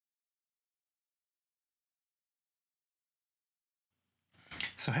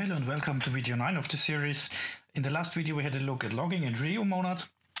So hello and welcome to video 9 of the series. In the last video we had a look at logging and Rio monad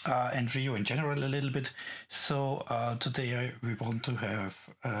and Rio in general a little bit. So today we want to have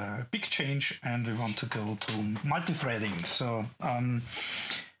a big change and we want to go to multithreading. So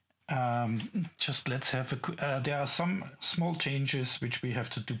just let's have a there are some small changes which we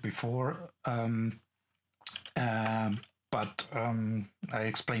have to do before, but I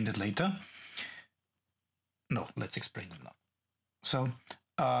explained it later. No, let's explain it now. So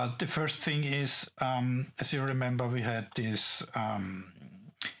the first thing is, as you remember, we had this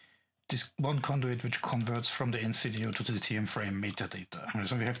this one conduit which converts from the NCDU to the TM frame metadata.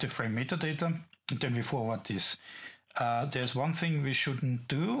 So we have the frame metadata, and then we forward this. There's one thing we shouldn't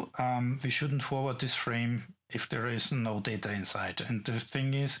do. We shouldn't forward this frame if there is no data inside. And the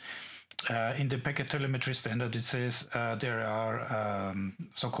thing is, in the packet telemetry standard, it says there are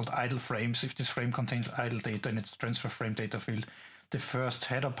so-called idle frames. If this frame contains idle data in its transfer frame data field, the first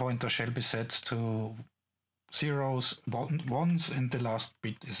header pointer shall be set to zeros, ones, and the last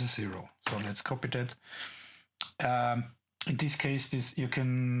bit is a 0. So let's copy that. In this case, this you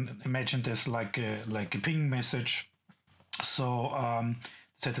can imagine this like a ping message. So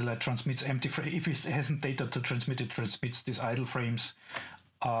satellite transmits empty frame. If it hasn't data to transmit, it transmits these idle frames.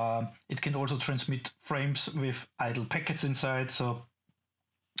 It can also transmit frames with idle packets inside. So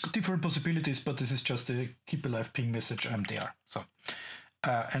different possibilities, but this is just a keep alive ping message. I'm there. So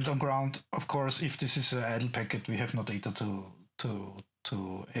and on ground, of course, if this is an idle packet, we have no data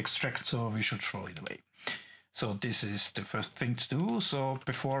to extract, so we should throw it away. So this is the first thing to do. So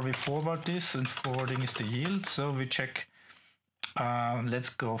before we forward this, and forwarding is the yield, so we check. Let's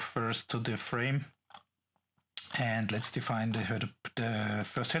go first to the frame, and let's define the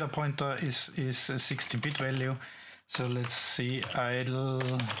first header pointer is a 16-bit value. So let's see idle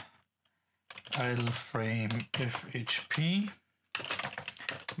frame FHP,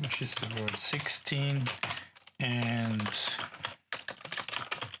 which is the word 16, and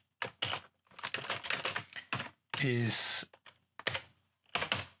is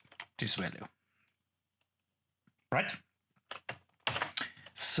this value, right?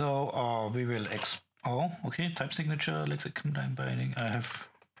 So we will okay, type signature, lexicon binding. I have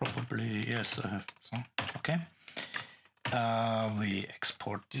probably, yes, I have. So okay. We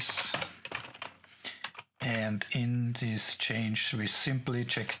export this, and in this change we simply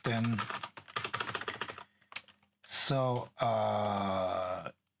check then. So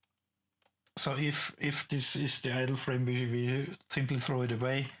so if this is the idle frame, we simply throw it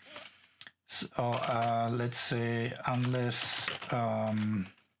away. So let's say unless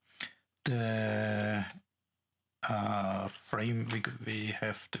the frame, we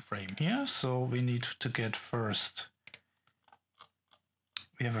have the frame here, so we need to get first.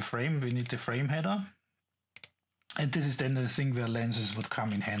 We have a frame, we need the frame header. And this is then the thing where lenses would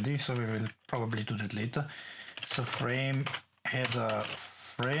come in handy, so we will probably do that later. So frame header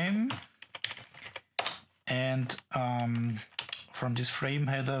frame. And from this frame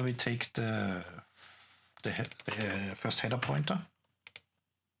header, we take the first header pointer.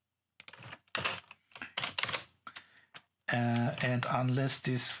 And unless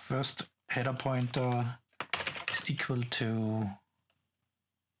this first header pointer is equal to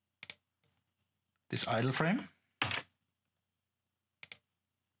this idle frame,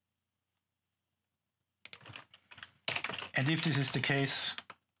 and if this is the case,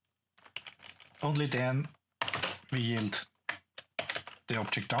 only then we yield the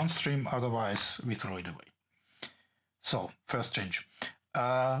object downstream, otherwise we throw it away. So first change.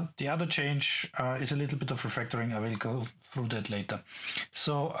 The other change is a little bit of refactoring. I will go through that later.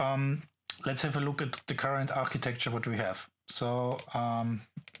 So let's have a look at the current architecture, what we have. So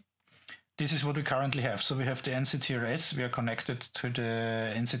this is what we currently have. So we have the NCTRS. We are connected to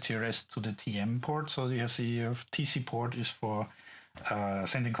the NCTRS to the TM port. So you see your TC port is for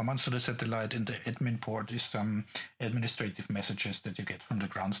sending commands to the satellite, and the admin port is some administrative messages that you get from the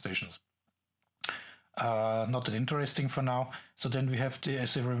ground stations. Not that interesting for now. So then we have the,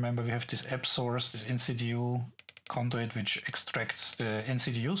 as you remember, we have this app source, this NCDU conduit, which extracts the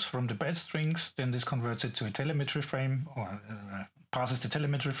NCDUs from the byte strings. Then this converts it to a telemetry frame, or passes the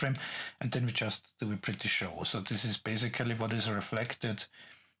telemetry frame, and then we just do a pretty show. So this is basically what is reflected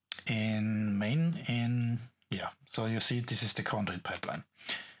in main. Yeah, so you see this is the conduit pipeline,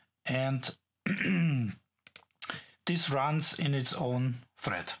 and this runs in its own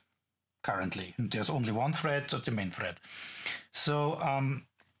thread. Currently, there's only one thread, the main thread. So I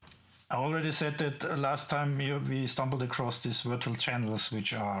already said that last time we stumbled across these virtual channels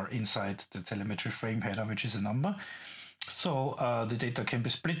which are inside the telemetry frame header, which is a number. So the data can be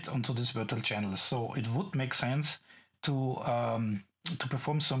split onto these virtual channels. So it would make sense to to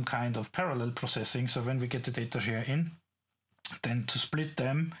perform some kind of parallel processing. So when we get the data here in, then to split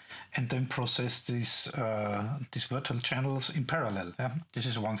them and then process these virtual channels in parallel. Yeah? This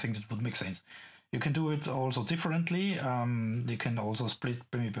is one thing that would make sense. You can do it also differently. You can also split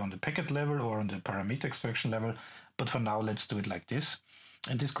maybe on the packet level or on the parameter extraction level. But for now, let's do it like this.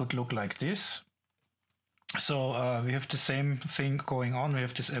 And this could look like this. So we have the same thing going on. We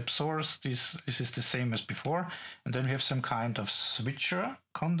have this app source. This is the same as before. And then we have some kind of switcher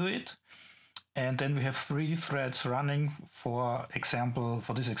conduit. And then we have 3 threads running. For this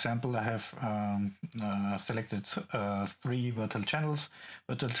example, I have selected 3 virtual channels,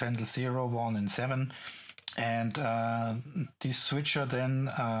 virtual channel 0, 1, and 7. And this switcher then,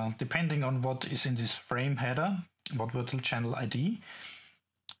 depending on what is in this frame header, what virtual channel ID,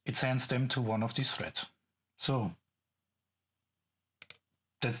 it sends them to one of these threads. So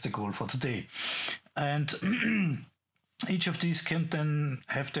that's the goal for today. And each of these can then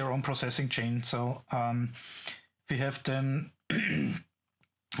have their own processing chain. So we have then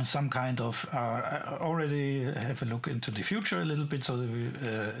some kind of, I already have a look into the future a little bit, so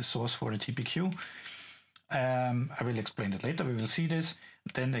a source for a TPQ. I will explain it later, we will see this.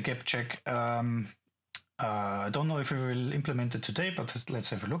 Then a gap check. I don't know if we will implement it today, but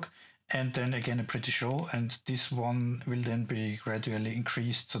let's have a look. And then again a pretty show, and this one will then be gradually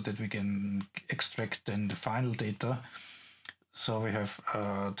increased so that we can extract then the final data. So we have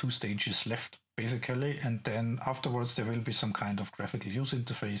 2 stages left basically, and then afterwards there will be some kind of graphical user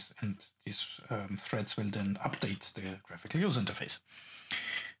interface, and these threads will then update the graphical user interface.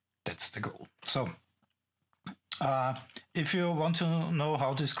 That's the goal. So if you want to know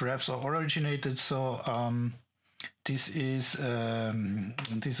how these graphs are originated, so these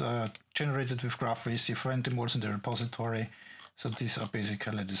are generated with GraphViz. You find them also in the repository. So these are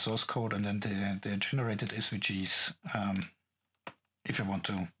basically the source code, and then the generated SVGs. If you want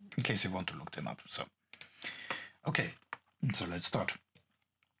to, in case you want to look them up. So, okay, so let's start.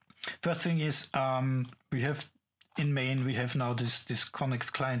 First thing is we have in main we have now this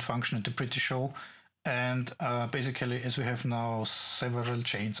connect client function at the pretty show. And basically, as we have now several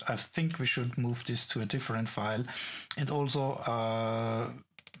chains, I think we should move this to a different file. And also,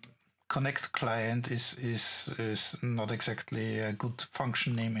 connect client is not exactly a good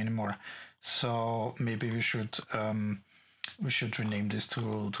function name anymore. So maybe we should rename this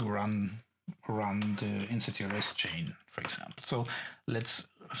to run the NCTRS chain, for example. So let's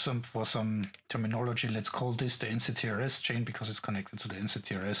for some terminology, let's call this the NCTRS chain because it's connected to the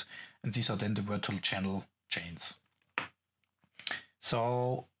NCTRS, and these are then the virtual channel chains.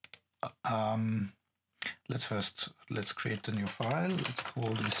 So let's create a new file. Let's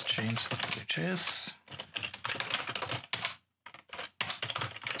call this chains.hs.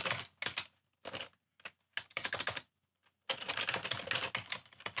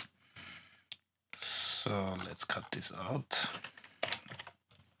 So let's cut this out.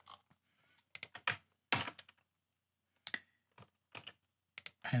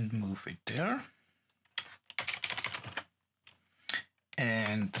 And move it there.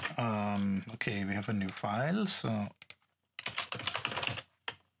 And okay, we have a new file. So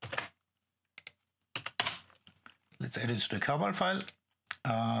let's add it to the Cabal file.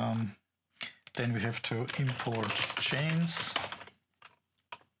 Then we have to import chains.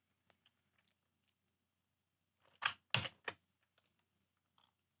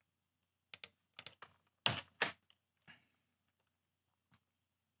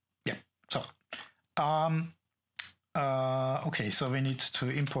 Okay, so we need to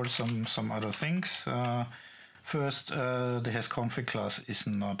import some other things. First, the HasConfig class is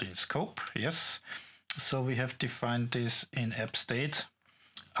not in scope. Yes, so we have defined this in app state,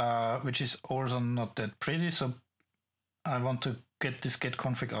 which is also not that pretty. So I want to get this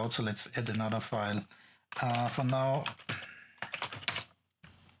getConfig out. So let's add another file. For now,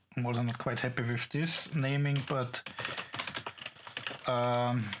 I'm also not quite happy with this naming, but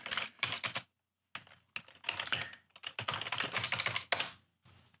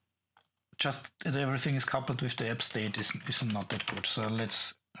just that everything is coupled with the app state is not that good. So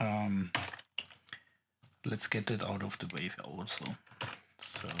let's get it out of the way also.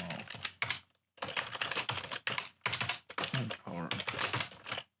 So import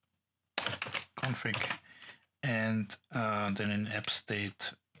config, and then in app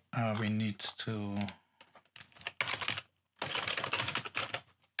state we need to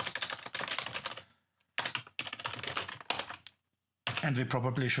and we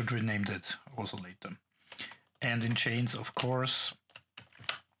probably should rename that also later. And in chains, of course,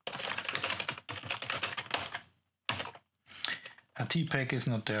 a tpack is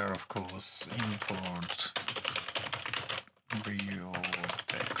not there, of course. Import real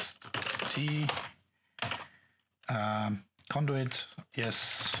text t conduit,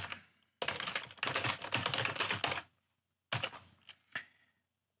 yes.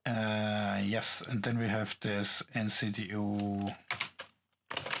 Yes, and then we have this NCDU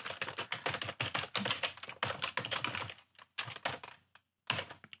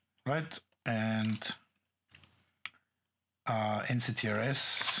right, and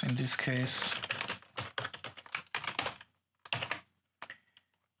NCTRS in this case,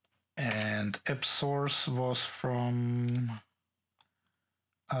 and app source was from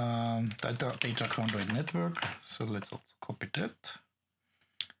data conduit network. So let's also copy that.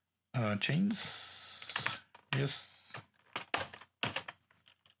 Chains, yes.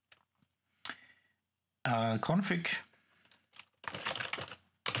 Config.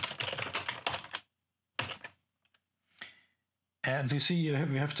 And you see,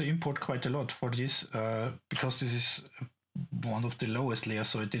 we have to import quite a lot for this because this is one of the lowest layers,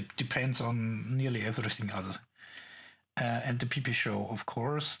 so it depends on nearly everything other. And the PP show, of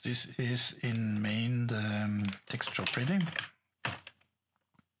course, this is in main the texture printing.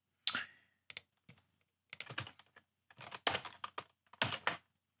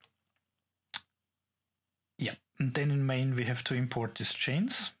 Yeah, and then in main we have to import these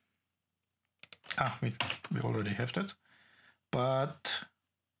chains. We already have that, but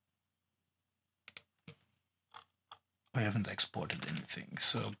I haven't exported anything.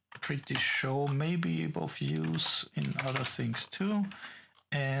 So pretty show maybe of use in other things too.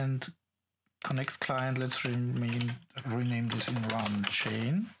 And connect client, let's rename this in run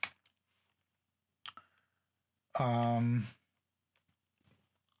chain.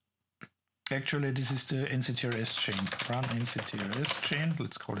 Actually, this is the NCTRS chain, run NCTRS chain,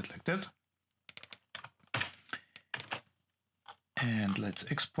 let's call it like that. And let's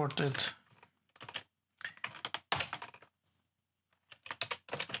export it.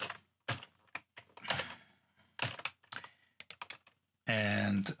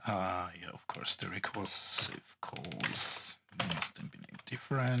 And yeah, of course, the recursive calls must be named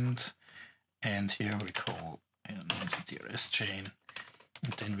different. And here we call an NCTRS chain.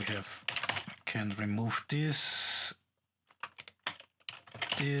 And then we can remove this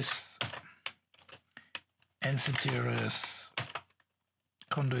NCTRS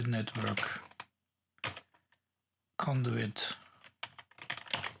conduit network conduit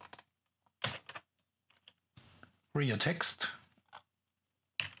real text.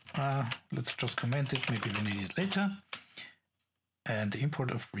 Let's just comment it, maybe we need it later. And the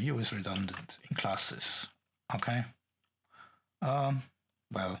import of Rio is redundant in classes. Okay.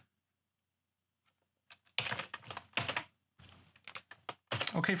 Well.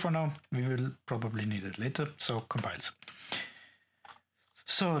 Okay, for now, we will probably need it later, so compiles.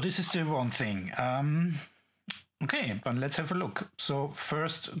 So this is the one thing. Okay, but let's have a look. So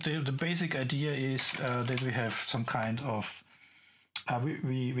first, the basic idea is that we have some kind of,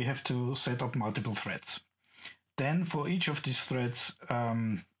 we have to set up multiple threads. Then for each of these threads,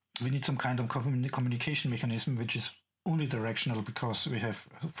 we need some kind of communication mechanism, which is unidirectional because we have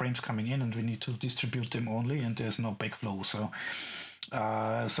frames coming in and we need to distribute them only, and there's no backflow. So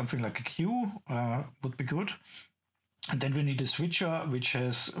something like a queue would be good. And then we need a switcher, which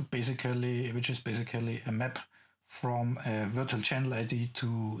is basically a map from a virtual channel ID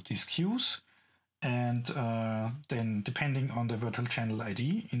to these queues. And then depending on the virtual channel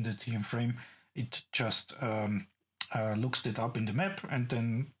ID in the TM frame, it just looks it up in the map and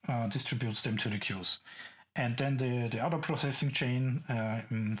then distributes them to the queues. And then the other processing chain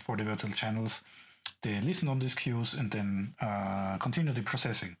for the virtual channels, they listen on these queues and then continue the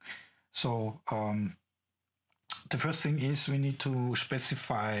processing. So the first thing is we need to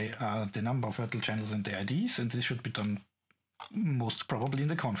specify the number of virtual channels and the IDs, and this should be done most probably in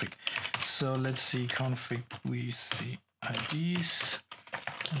the config. So let's see config with the IDs.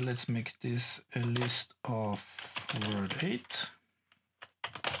 Let's make this a list of word 8.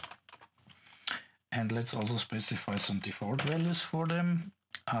 And let's also specify some default values for them.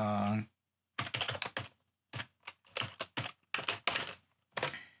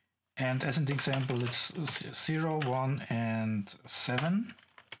 And as an example, it's 0, 1, and 7.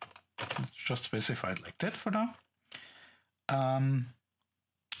 Let's just specify it like that for now.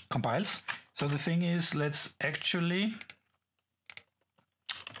 Compiles. So the thing is, let's actually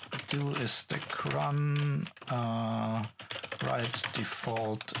do a stack run write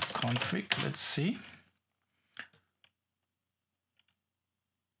default config. Let's see.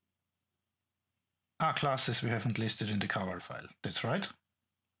 Classes we haven't listed in the cover file. That's right.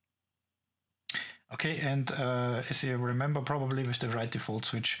 Okay, and as you remember probably with the write default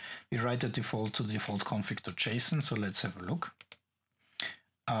switch, we write the default to the default config.json. So let's have a look.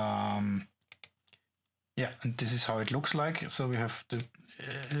 Yeah, and this is how it looks like. So we have the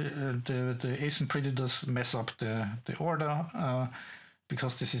async pretty does mess up the order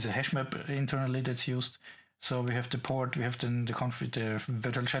because this is a hash map internally that's used. So we have the port, we have then the config, the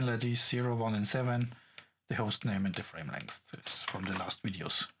virtual channel IDs 0, 1, and 7, the host name and the frame length. It's from the last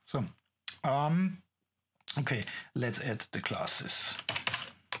videos. So okay, let's add the classes.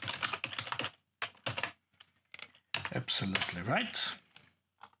 Absolutely right.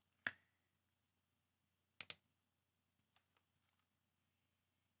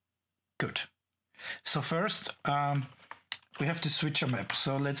 Good. So first, we have the switcher map.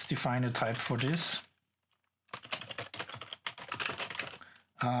 So let's define a type for this.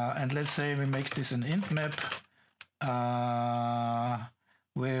 And let's say we make this an int map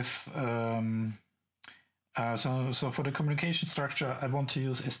with so for the communication structure, I want to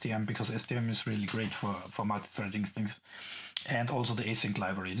use STM because STM is really great for multi-threading things, and also the async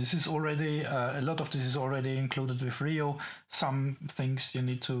library. This is already a lot of this is already included with Rio. Some things you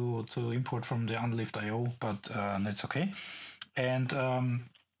need to import from the unlived IO, but that's okay. And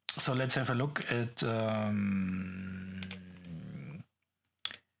so let's have a look at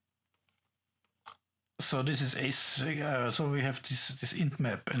so this is so we have this int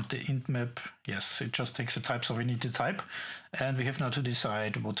map, and the int map, yes, it just takes a type, so we need the type, and we have now to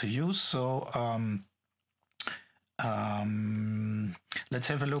decide what to use. So let's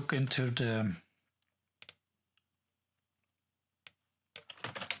have a look into the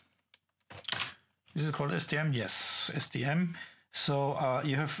this is called STM. Yes, STM. So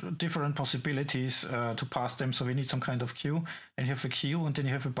you have different possibilities to pass them. So we need some kind of queue, and you have a queue, and then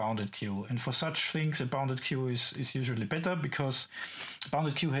you have a bounded queue. And for such things, a bounded queue is usually better because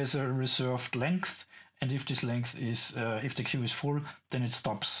bounded queue has a reserved length. And if this length is, if the queue is full, then it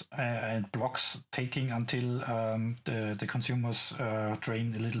stops and blocks taking until the consumers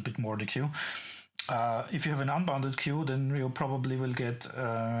drain a little bit more the queue. If you have an unbounded queue, then you probably will get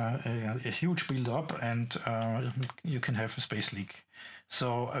a huge build-up, and you can have a space leak.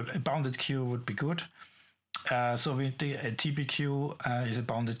 So a bounded queue would be good. So a TBQ is a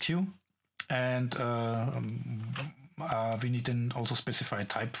bounded queue, and we need then also specify a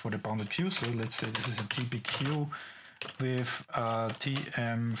type for the bounded queue. So let's say this is a TBQ with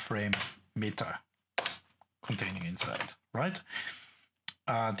TM frame meta containing inside, right?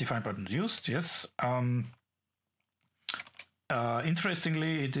 Defined but not used, yes.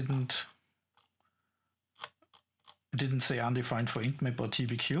 Interestingly, it didn't say undefined for int map or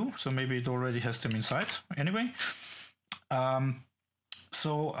TBQ, so maybe it already has them inside. Anyway,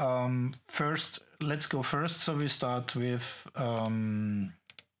 first, let's go first. So we start with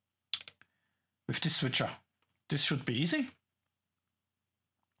this switcher. This should be easy.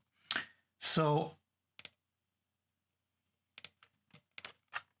 So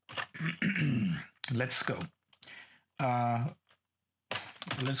let's go.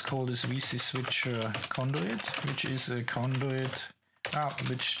 Let's call this VC switcher conduit, which is a conduit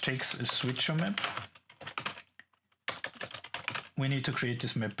which takes a switcher map. We need to create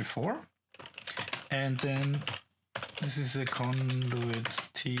this map before, and then this is a conduit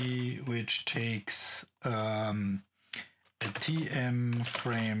T which takes a TM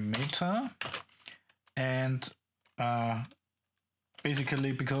frame meta, and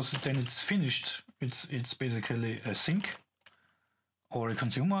basically, because then it's finished, it's basically a sink or a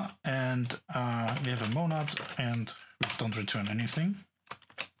consumer, and we have a monad, and we don't return anything.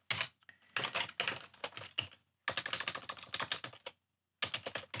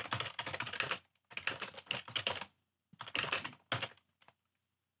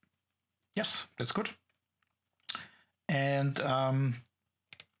 Yes, that's good. And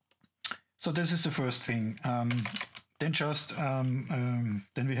so this is the first thing. Then just then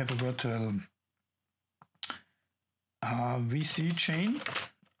we have a virtual VC chain.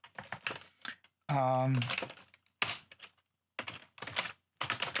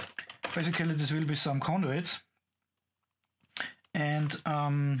 Basically, this will be some conduits, and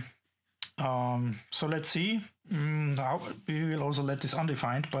so let's see. We will also let this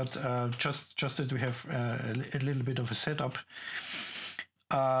undefined, but just that we have a little bit of a setup.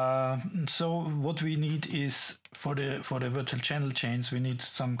 So what we need is for the virtual channel chains, we need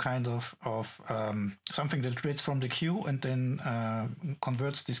some kind of something that reads from the queue and then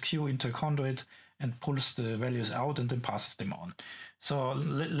converts this queue into a conduit and pulls the values out and then passes them on. So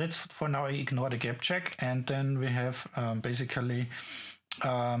let's for now ignore the gap check, and then we have basically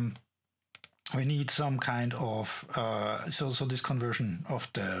we need some kind of so this conversion of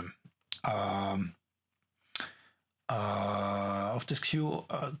the queue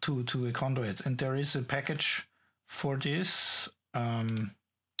to a conduit, and there is a package for this,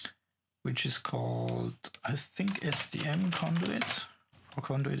 which is called, I think, SDM conduit or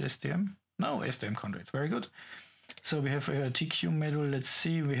conduit SDM. No, SDM conduit. Very good. So we have a TQ module. Let's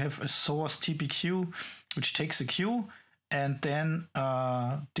see. We have a source TPQ, which takes a queue and then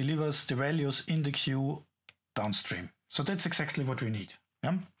delivers the values in the queue downstream. So that's exactly what we need.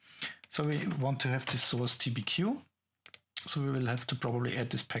 Yeah. So we want to have this source TPQ. So we will have to probably add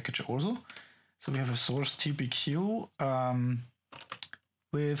this package also. So we have a source TPQ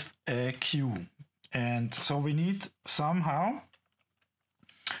with a queue. And so we need somehow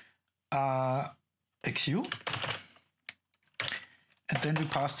a queue. And then we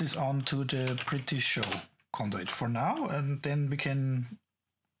pass this on to the pretty show conduit for now. And then we can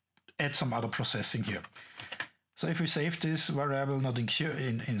add some other processing here. So if we save this variable not in queue,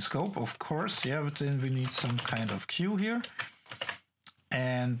 in scope, of course, yeah, but then we need some kind of queue here.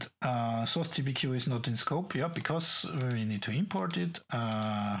 And source TPQ is not in scope, yeah, because we need to import it.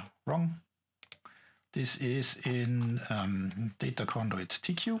 Wrong. This is in data conduit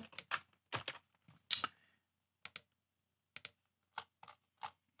TQ.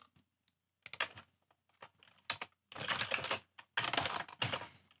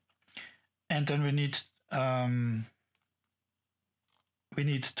 And then we need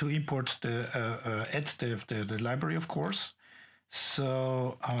to import the add the library, of course.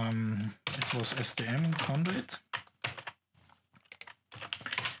 So it was SDM conduit.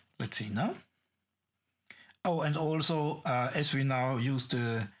 Let's see now. Oh, and also as we now use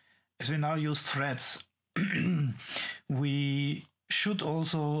threads, we should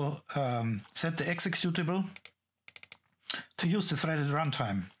also set the executable to use the threaded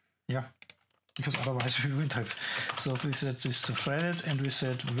runtime. Yeah. Because otherwise we wouldn't have. So if we set this to threaded and we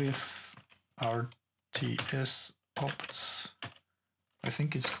set with RTS opts, I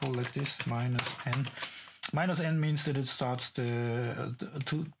think it's called like this, -n. -n means that it starts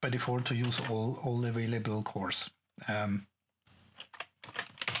by default to use all available cores,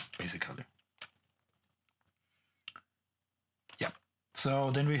 basically. Yeah.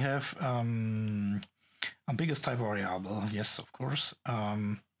 So then we have a biggest type variable. Yes, of course.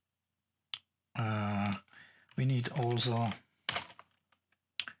 We need also,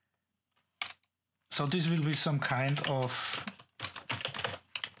 so this will be some kind of,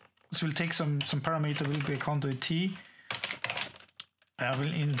 this will take some parameter, will be a conduit T,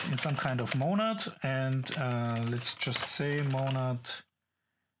 will in some kind of monad, and let's just say monad,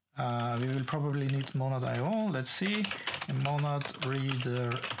 we will probably need monad IO, let's see, a monad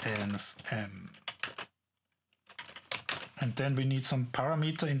reader env m. And then we need some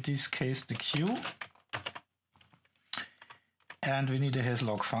parameter, in this case the queue. And we need a has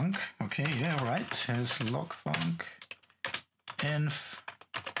log func. Okay, yeah, right. Has log func env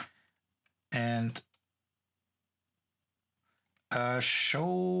and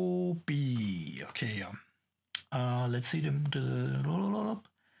show b. Okay, yeah. Let's see the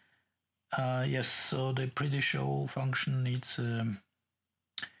yes, so the pretty show function needs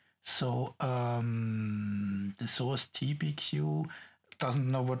so the source TPQ doesn't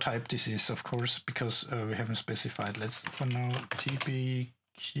know what type this is, of course, because we haven't specified. Let's for now TPQ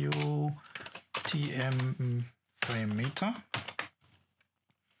TM frame meter.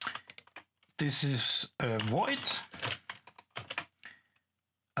 This is a void.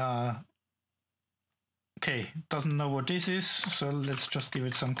 Okay, doesn't know what this is, so let's just give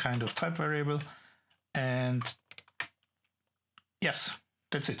it some kind of type variable. And yes,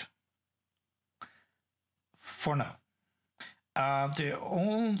 that's it for now. The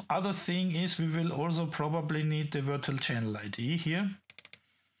only other thing is we will also probably need the virtual channel ID here.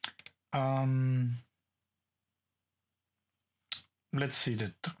 Let's see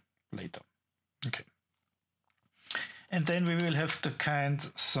that later. Okay. And then we will have to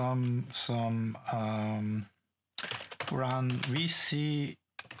some run vc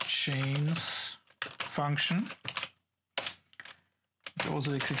chains function. It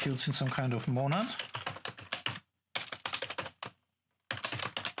also executes in some kind of monad.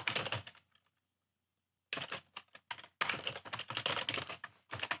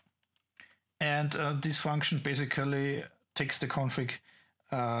 And this function basically takes the config,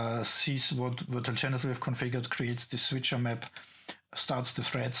 sees what virtual channels we have configured, creates the switcher map, starts the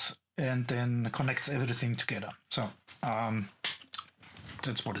threads, and then connects everything together. So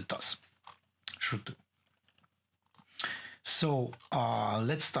that's what it does, should do. So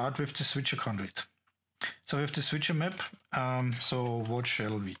let's start with the switcher conduit. So we have the switcher map. So what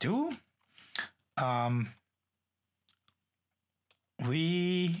shall we do?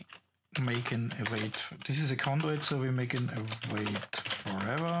 We making await. This is a conduit, so we're making await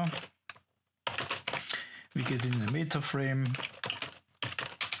forever. We get in the meta frame.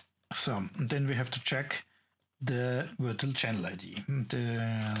 So then we have to check the virtual channel ID.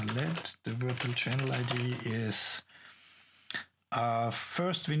 The virtual channel ID is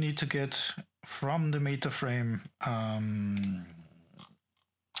first we need to get from the meta frame.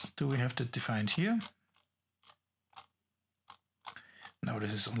 Do we have that defined here? Now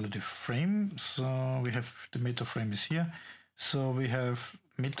this is only the frame, so we have the meta frame is here. So we have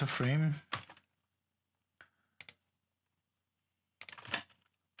meta frame.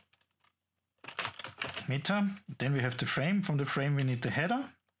 Meta. Then we have the frame. From the frame we need the header.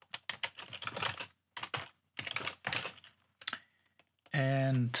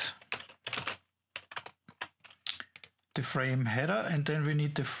 And the frame header, and then we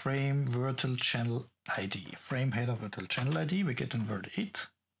need the frame virtual channel ID. Frame header virtual channel ID, we get in word 8.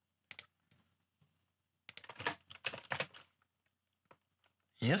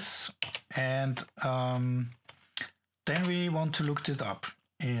 Yes, and then we want to look it up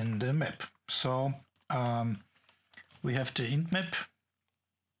in the map. So we have the int map,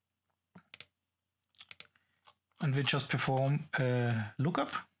 and we just perform a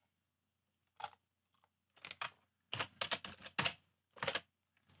lookup.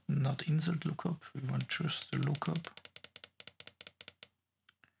 Not insert lookup, we want just the lookup.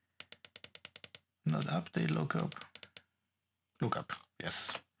 Not update lookup. Lookup,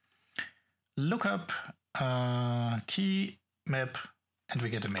 yes. Lookup, key, map, and we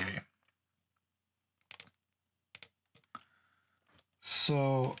get a maybe.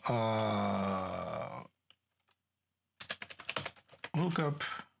 So lookup,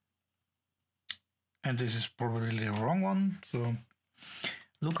 and this is probably the wrong one. So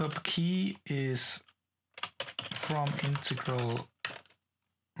lookup key is from integral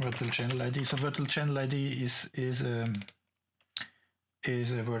virtual channel ID. So virtual channel ID is a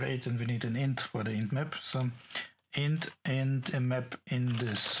word 8, and we need an int for the int map. So int and a map in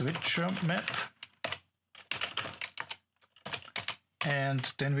the switcher map.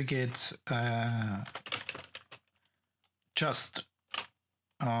 And then we get just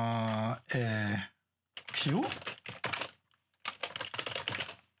a queue.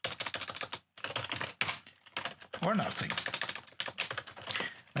 Or nothing.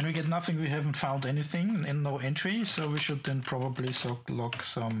 When we get nothing, we haven't found anything and no entry, so we should then probably log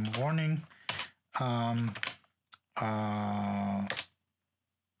some warning.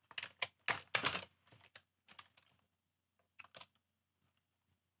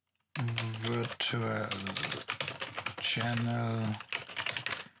 Virtual channel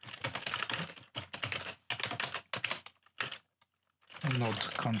not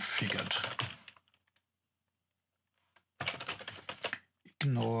configured.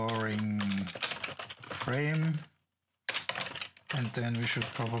 Ignoring frame, and then we should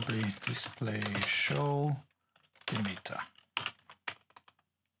probably display show limiter.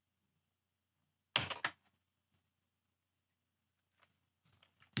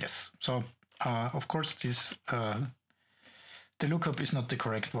 Yes, so of course this the lookup is not the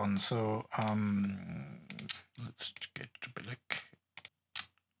correct one, so let's get to black.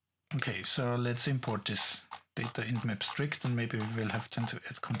 Okay, so let's import this data int map strict, and maybe we will have time to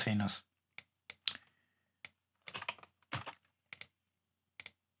add containers.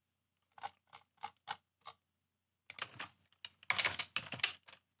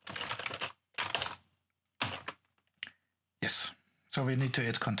 Yes, so we need to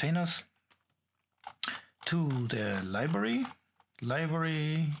add containers to the library.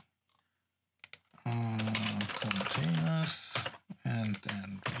 Containers, and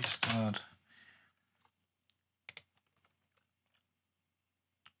then restart.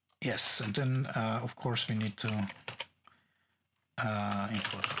 Yes, and then of course we need to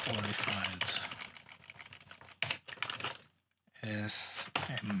import qualified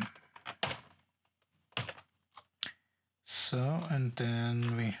SM. So, and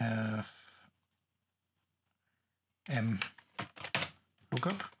then we have M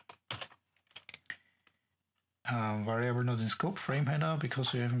lookup. Variable not in scope, frame header,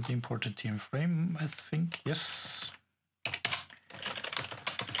 because we haven't imported TM frame, I think. Yes.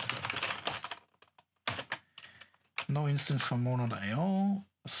 No instance for monad.io,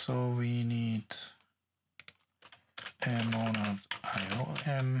 so we need a monad.io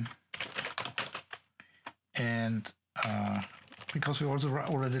m, and because we also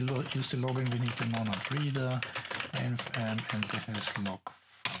already used the logging, we need the monad reader and it has log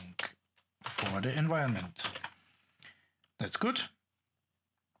func for the environment. That's good.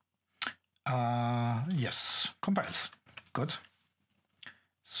 Yes, compiles. Good.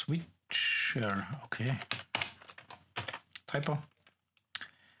 Sweet. switcher. Okay. Typo.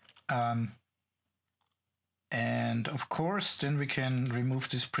 And of course, then we can remove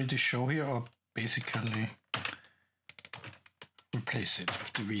this pretty show here, or basically replace it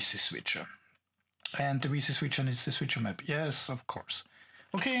with the VC switcher. And the VC switcher needs the switcher map. Yes, of course.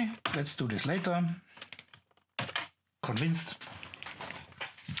 Okay, let's do this later. Convinced.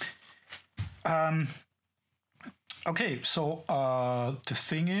 Okay, so the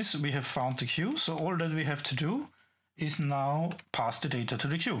thing is, we have found the queue. So all that we have to do is now pass the data to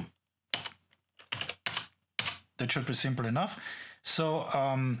the queue. That should be simple enough. So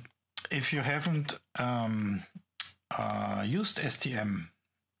if you haven't used STM,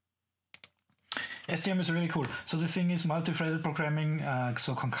 STM is really cool. So the thing is, multi-threaded programming,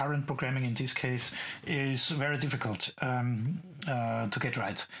 so concurrent programming in this case, is very difficult to get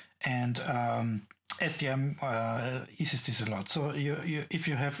right. And STM eases this a lot. So if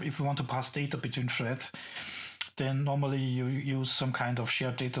you want to pass data between threads, then normally you use some kind of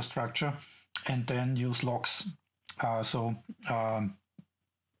shared data structure and then use logs.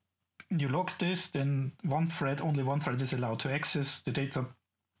 You log this, then only one thread is allowed to access the data,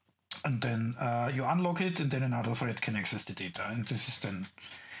 and then you unlock it, and then another thread can access the data. And this is then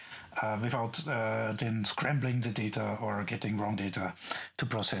without then scrambling the data or getting wrong data to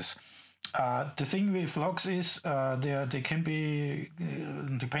process. The thing with logs is they can be,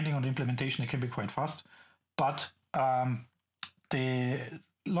 depending on the implementation, they can be quite fast, but the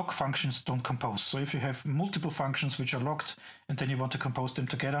log functions don't compose. So if you have multiple functions which are logged and then you want to compose them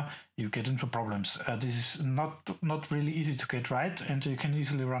together, you get into problems. This is not really easy to get right, and you can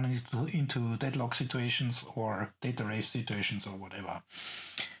easily run into deadlock situations or data race situations or whatever.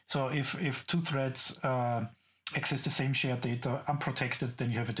 So if two threads access the same shared data unprotected,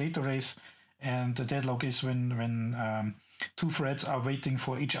 then you have a data race, and the deadlock is when two threads are waiting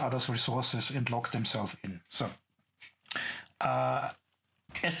for each other's resources and lock themselves in. So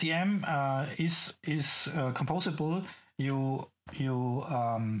STM is composable. You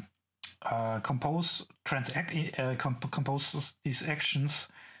compose these actions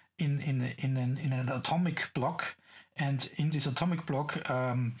in an atomic block, and in this atomic block,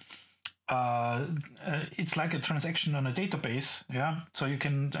 it's like a transaction on a database. Yeah, so you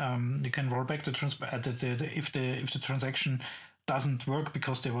can roll back if the transaction doesn't work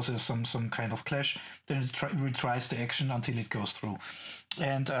because there was some kind of clash, then it retries the action until it goes through.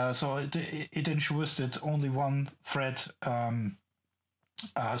 And so it ensures that only one thread,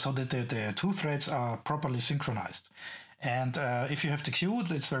 so that the two threads are properly synchronized. And if you have the queue,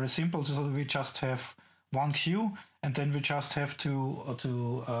 it's very simple. So we just have one queue, and then we just have to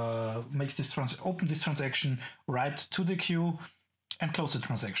make this open this transaction, write to the queue, and close the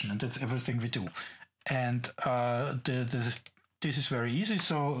transaction, and that's everything we do. And this is very easy.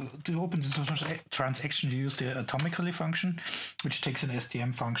 So to open the transaction, you use the atomically function, which takes an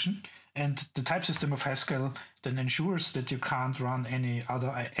STM function. And the type system of Haskell then ensures that you can't run any other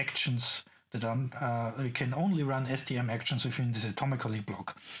actions that are, you can only run STM actions within this atomically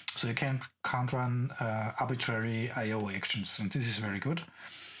block. So you can't run arbitrary IO actions, and this is very good.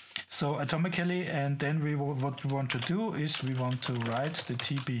 So atomically, and then what we want to do is we want to write the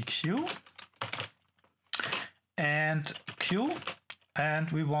tbq and q, and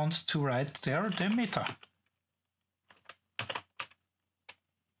we want to write there the meta.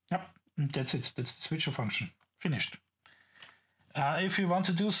 Yep, and that's it. That's the switcher function. Finished. If you want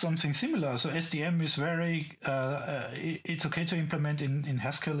to do something similar, so STM is very, it's okay to implement in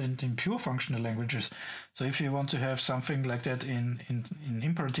Haskell and in pure functional languages. So if you want to have something like that in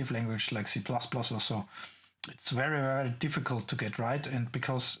imperative language like C++ or so, it's very, very difficult to get right. And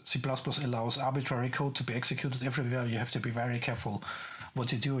because C++ allows arbitrary code to be executed everywhere, you have to be very careful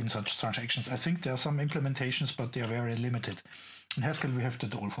what you do in such transactions. I think there are some implementations, but they are very limited. In Haskell, we have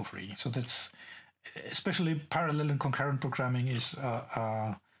that all for free. So that's, especially parallel and concurrent programming is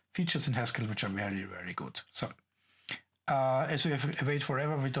features in Haskell which are very, very good. So as we have await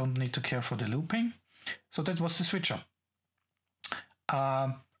forever, we don't need to care for the looping. So that was the switcher.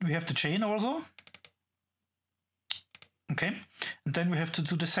 We have the chain also. Okay, and then we have to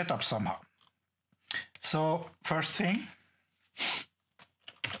do the setup somehow. So first thing,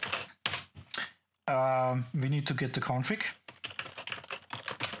 we need to get the config.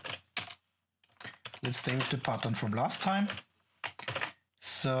 Let's stay with the pattern from last time.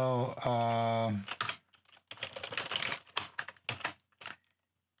 So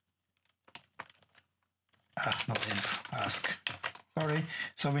not if, ask. Sorry.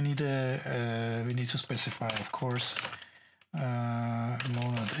 So we need to specify, of course,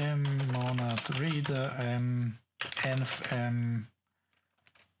 monad m, monad reader m, env m,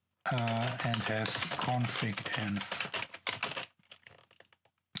 and has config env.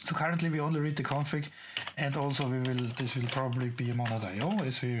 So currently we only read the config, and also this will probably be a monad.io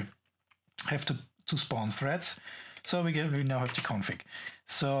as we have to spawn threads. So we now have the config.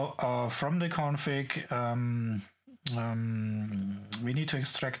 So from the config, we need to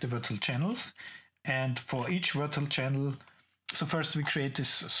extract the virtual channels, and for each virtual channel, so first we create this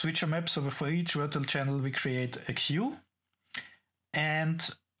switcher map. So for each virtual channel we create a queue and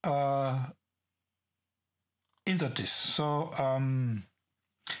insert this. So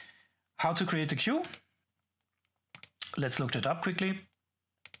how to create a queue? Let's look that up quickly.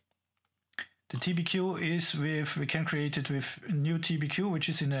 The TBQ is we can create it with new TBQ, which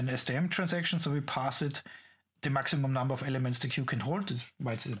is in an STM transaction. So we pass it the maximum number of elements the queue can hold. It's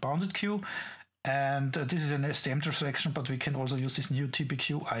why it's a bounded queue. And this is an STM transaction, but we can also use this new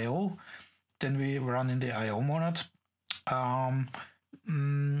TBQ IO. Then we run in the IO monad.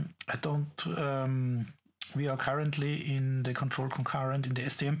 We are currently in the control concurrent in the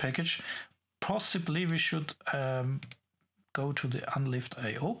STM package. Possibly we should go to the unlift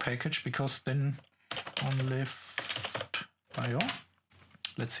IO package, because then unlift IO,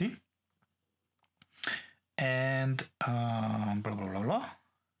 let's see, and blah blah blah blah.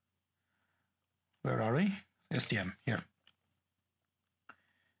 Where are we? STM here.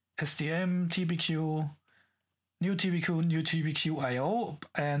 STM TBQ, new TBQ IO,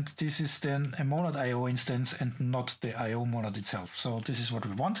 and this is then a monad IO instance and not the IO monad itself. So this is what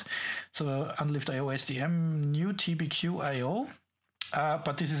we want. So unlift IO STM new TBQ IO,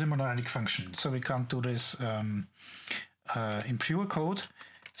 but this is a monadic function, so we can't do this in pure code.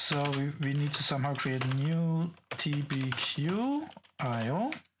 So we need to somehow create a new TBQ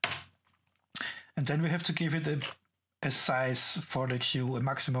IO, and then we have to give it a size for the queue, a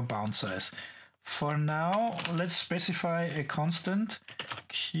maximum bound size. For now, let's specify a constant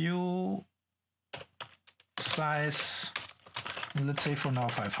queue size, let's say for now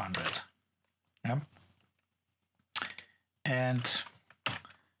 500. Yeah. And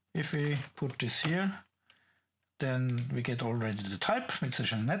if we put this here, then we get already the type, it's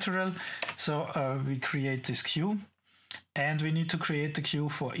a natural. So we create this queue, and we need to create the queue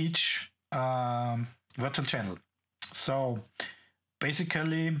for each virtual channel. So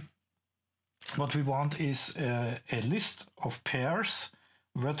basically, what we want is a list of pairs,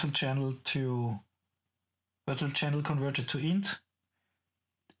 virtual channel converted to int,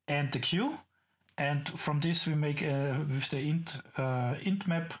 and the queue. And from this we make with the int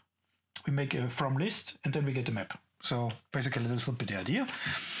map, we make a from list, and then we get a map. So basically this would be the idea.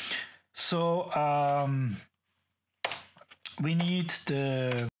 So we need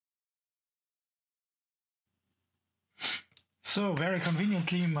the. So very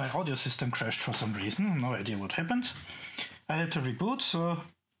conveniently, my audio system crashed for some reason. No idea what happened. I had to reboot, so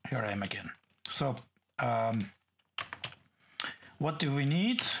here I am again. So what do we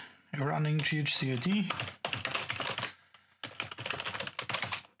need? Running GHCID.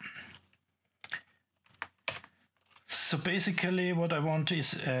 So basically what I want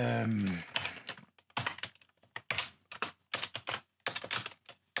is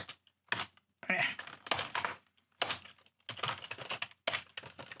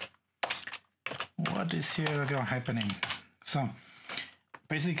what is here happening? So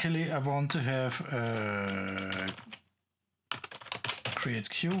basically I want to have create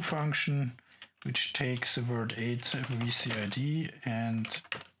queue function which takes the word 8 VCID and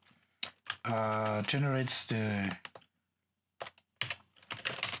generates the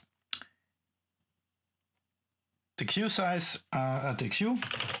queue size, the queue,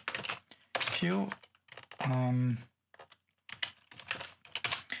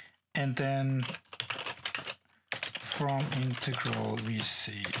 and then from integral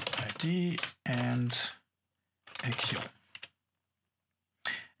VCID and a queue.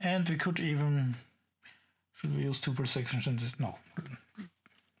 And we could even, should we use 2 per section? No.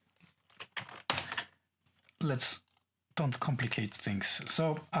 Let's don't complicate things.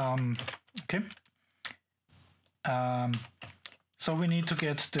 So, okay. So we need to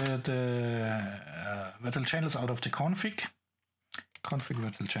get the virtual channels out of the config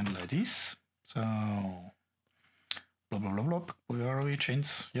virtual channel IDs. So blah blah blah blah. Where are we?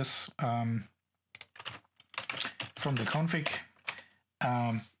 Chains. Yes. From the config.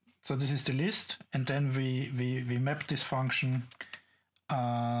 So this is the list, and then we map this function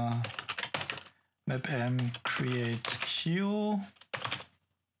map m create queue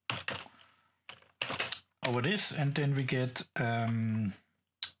over this, and then we get the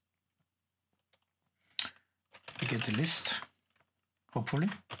list, hopefully.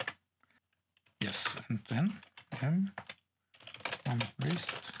 Yes, and then m from list.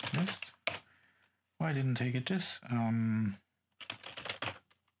 Why didn't take it this?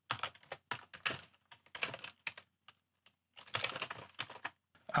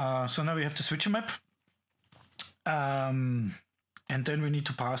 So now we have the switcher map. And then we need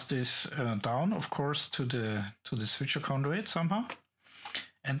to pass this down, of course, to the switcher conduit somehow.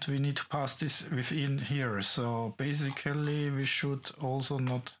 And we need to pass this within here. So basically we should also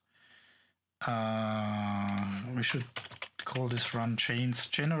not, we should call this run chains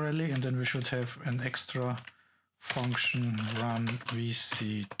generally, and then we should have an extra function run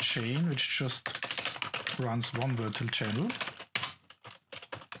vc chain, which just runs one virtual channel.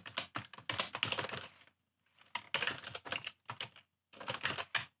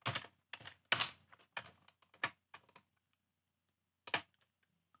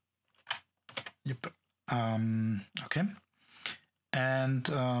 Yep. Okay. And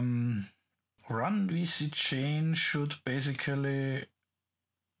run vc chain should basically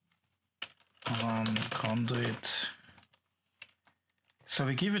run conduit. So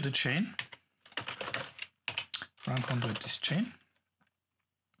we give it a chain. Run conduit this chain.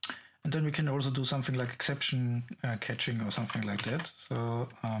 And then we can also do something like exception catching or something like that. So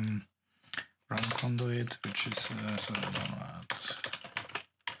run conduit, which is we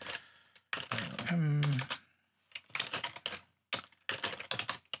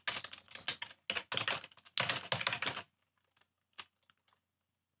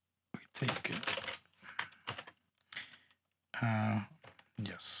take it.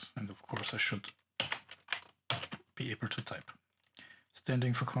 Yes, and of course I should be able to type.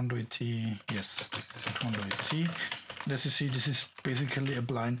 Standing for conduit T. Yes, this is a conduit T. And as you see, this is basically a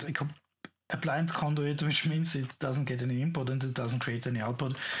blind conduit, which means it doesn't get any input and it doesn't create any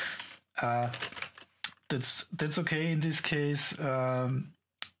output. That's okay in this case.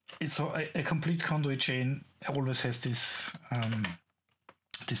 It's a complete conduit chain always has this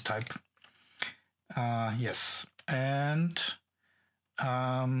this type. Yes, and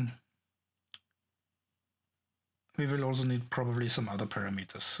we will also need probably some other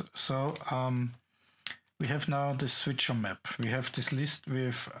parameters. So we have now the switcher map. We have this list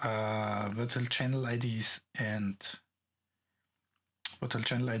with virtual channel IDs and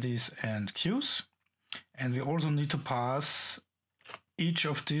queues, and we also need to pass each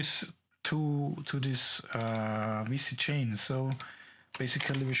of these to this VC chain. So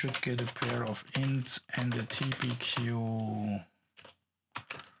basically we should get a pair of int and a tbq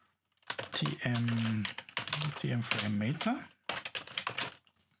tm frame meta.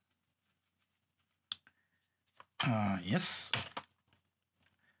 Yes,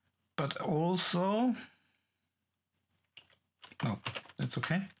 but also no, that's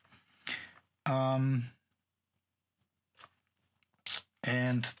okay.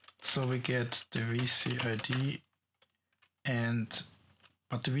 And so we get the VC ID,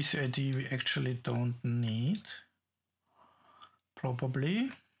 but the VC ID we actually don't need.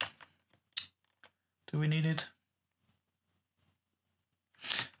 Probably. Do we need it?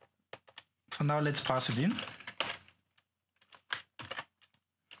 For now, let's pass it in.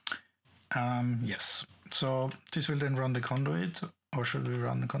 Yes. So this will then run the conduit, or should we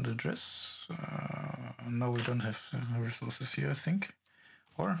run the conduit address? No, we don't have resources here, I think.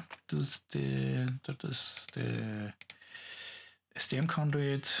 Or does the STM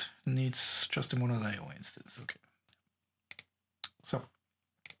conduit needs just a mono.io instance? Okay. So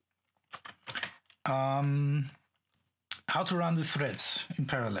how to run the threads in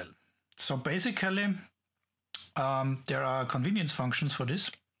parallel? So basically, there are convenience functions for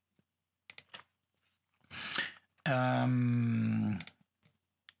this.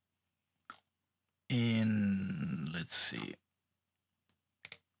 Let's see.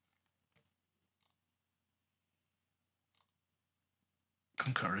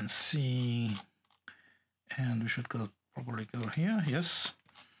 Concurrency, and we should probably go here. Yes.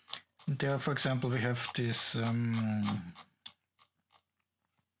 There, for example, we have this.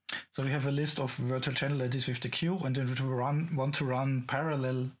 So we have a list of virtual channel IDs with the queue, and then we want to run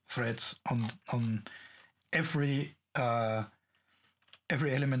parallel threads on every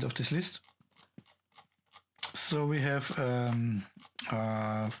element of this list. So we have 4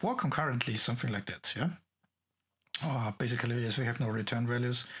 concurrently, something like that. Yeah. Basically, yes, we have no return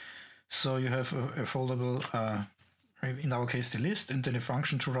values. So you have a foldable, in our case, the list, and then a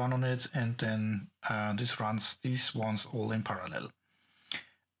function to run on it, and then this runs these ones all in parallel.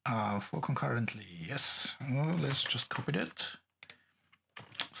 4 concurrently, yes. Well, let's just copy that.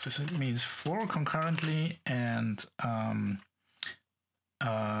 So it means 4 concurrently, and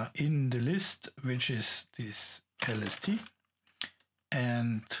in the list, which is this LST,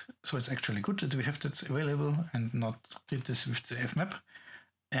 And so it's actually good that we have that available and not did this with the fmap.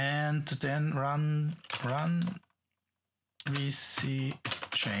 And then run vc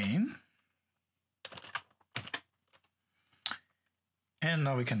chain. And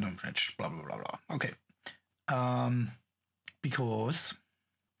now we can do branch, blah, blah, blah, blah. Okay. Because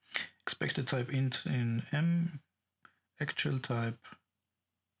expected type int in M, actual type.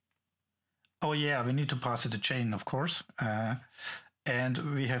 Oh yeah, we need to pass it a chain, of course. And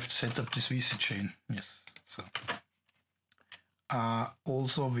we have set up this VC chain. Yes. So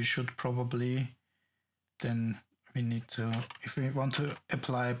also we should probably then we need to, if we want to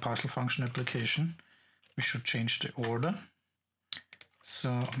apply partial function application, we should change the order.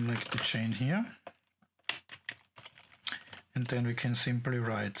 So make the chain here. And then we can simply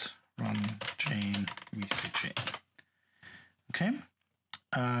write run chain VC chain. Okay.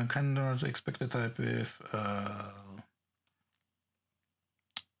 Kind of expected type with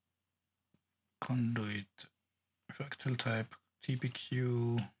conduit refactor type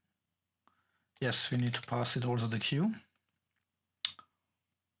tpq. Yes, we need to pass it also the queue.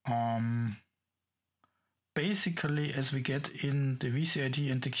 Basically, as we get in the VCID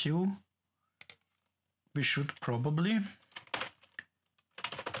and the queue, we should probably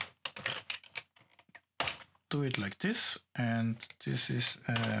do it like this, and this is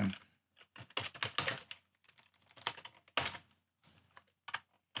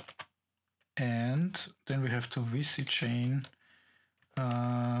and then we have to VC chain.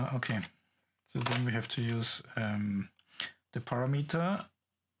 Okay, so then we have to use the parameter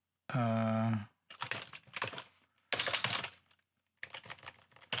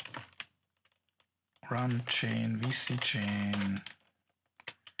run chain VC chain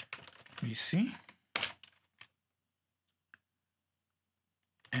VC.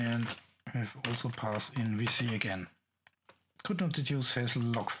 And we have also pass in VC again. Could not deduce Haskell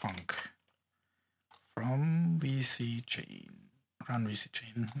log func from VC chain. Run VC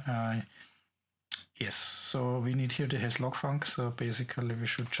chain. Yes, so we need here the Haskell log func. So basically we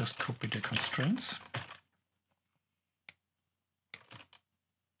should just copy the constraints.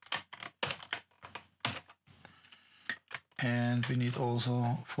 And we need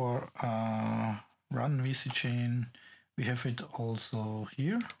also for run VC chain, we have it also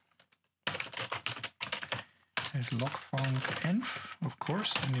here. There's log func env, of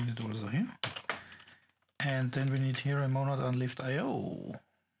course, we need it also here. And then we need here a monad unlived IO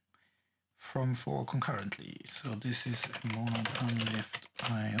from for concurrently. So this is a monad unlived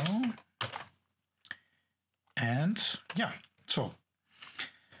IO. And yeah, so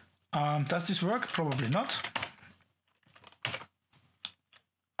does this work? Probably not.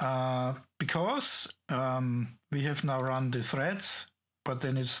 Because we have now run the threads, but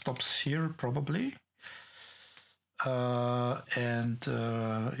then it stops here probably. And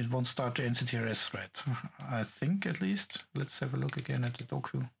it won't start the NCTRS thread, I think at least. Let's have a look again at the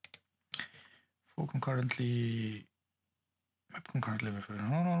docu. For concurrently, map concurrently with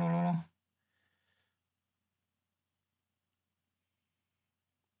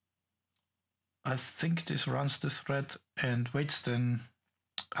I think this runs the thread and waits then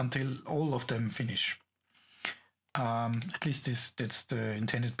until all of them finish. At least that's the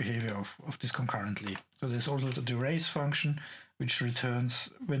intended behavior of this concurrently. So there's also the raise function, which returns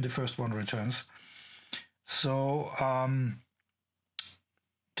when the first one returns. So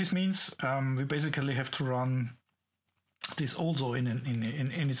this means we basically have to run this also in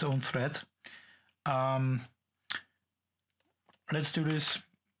its own thread. Let's do this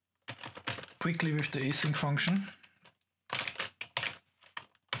quickly with the async function.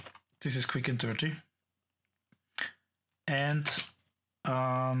 This is quick and dirty. And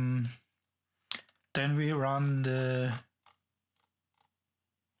then we run the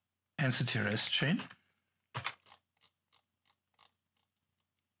NCTRS chain.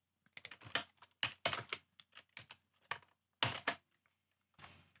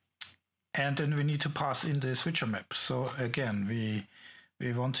 And then we need to pass in the switcher map. So again,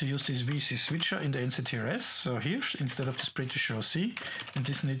 we want to use this VC switcher in the NCTRS. So here, instead of this British OC, and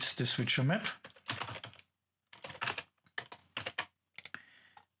this needs the switcher map.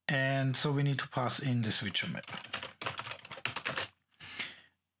 And so we need to pass in the switcher map.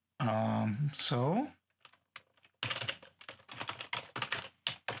 So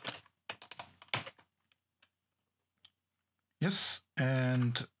yes,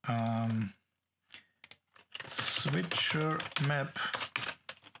 and switcher map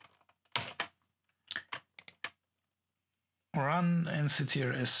run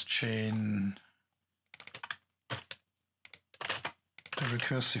NCTRS chain, the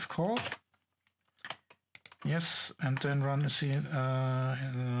recursive call, Yes, and then run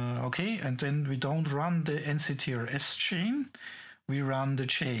okay, and then we don't run the nctrs chain, we run the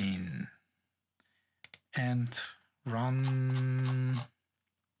chain and we run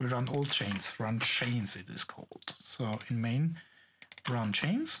all chains, run chains it is called. So in main, run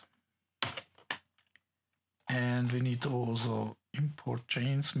chains, and we need to also import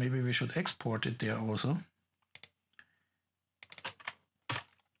chains. Maybe we should export it there also.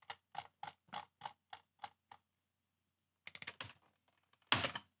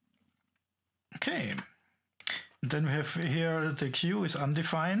 Okay, and then we have here the queue is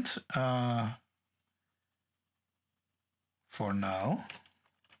undefined for now.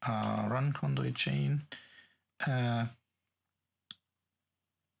 Run conduit chain.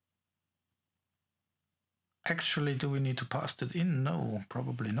 Actually, do we need to pass that in? No,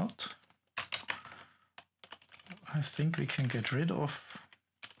 probably not. I think we can get rid of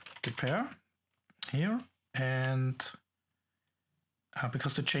the pair here, and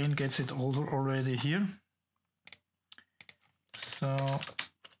because the chain gets it already here. So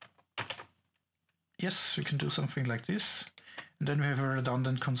yes, we can do something like this. And then we have a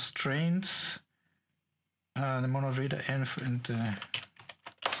redundant constraints, the monoreader env and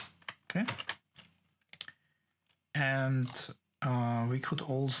okay. And we could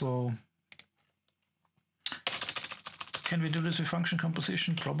also, can we do this with function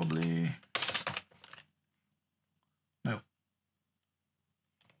composition? Probably no.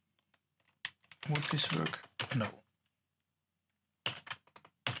 Would this work? No.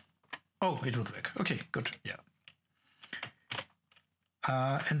 Oh, it would work. Okay, good. Yeah.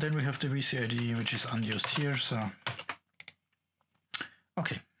 And then we have the VCID, which is unused here. So,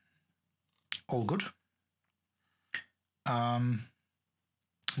 okay, all good.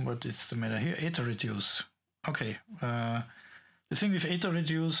 What is the matter here? Eta reduce. Okay. The thing with eta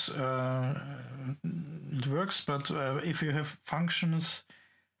reduce, it works, but if you have functions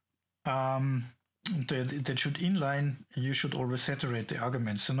that should inline, you should always saturate the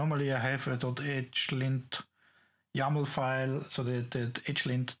arguments. So normally I have a .hlint YAML file, so that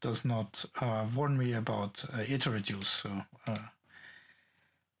hlint does not warn me about eta reduce. So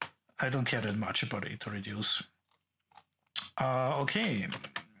I don't care that much about eta reduce. Okay,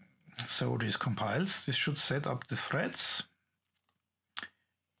 so this compiles. This should set up the threads,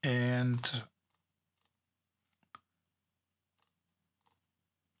 and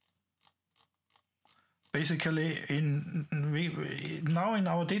basically now in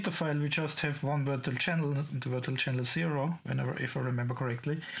our data file we just have one virtual channel, the virtual channel 0, if I remember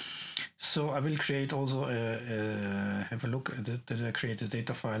correctly. So I will create also have a look at it, that I create a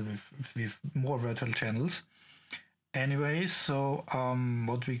data file with more virtual channels. Anyway, so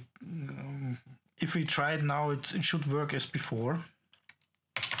what we if we try it now, it should work as before.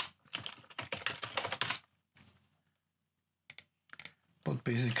 But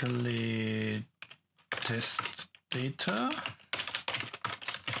basically test data.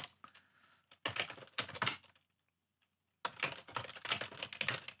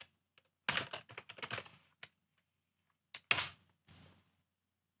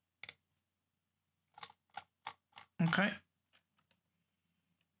 Okay.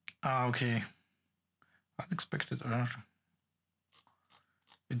 Okay. Unexpected error.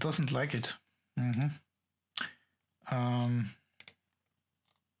 It doesn't like it. It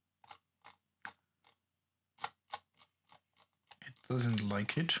doesn't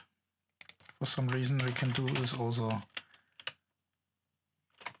like it. For some reason, we can do this also.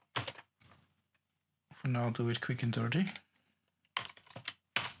 For now, do it quick and dirty.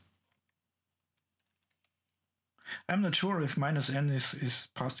 I'm not sure if -n is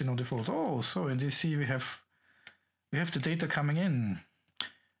passed in on default. Oh, so in this C we have the data coming in,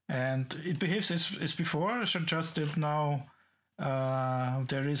 and it behaves as before. So just that now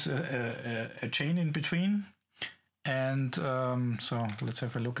there is a chain in between, and so let's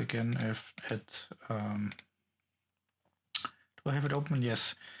have a look again at do I have it open?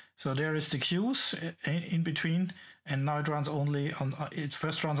 Yes. So there is the queues in between, and now it runs only on it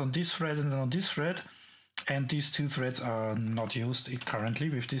first runs on this thread and then on this thread. And these two threads are not used currently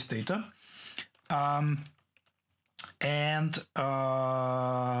with this data.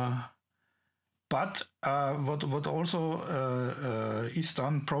 But what also is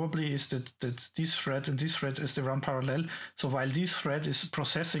done probably is that this thread and this thread, as they run parallel, so while this thread is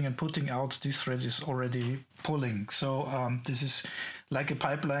processing and putting out, this thread is already pulling. So this is like a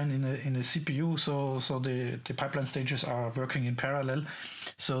pipeline in a CPU. So the pipeline stages are working in parallel.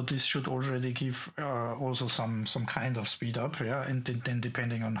 So this should already give also some kind of speed up, yeah. And then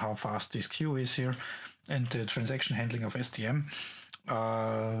depending on how fast this queue is here and the transaction handling of STM.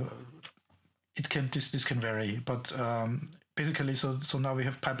 this can vary, but basically, so now we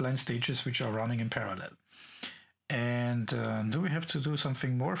have pipeline stages which are running in parallel. And do we have to do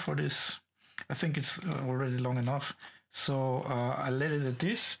something more for this? I think it's already long enough. So I'll let it at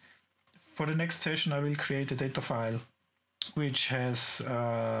this. For the next session, I will create a data file which has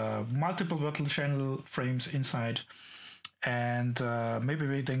multiple virtual channel frames inside. And maybe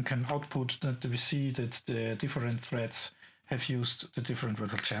we then can output that we see that the different threads have used the different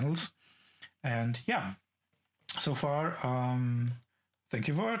virtual channels. And yeah, so far, thank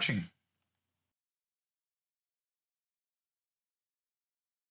you for watching.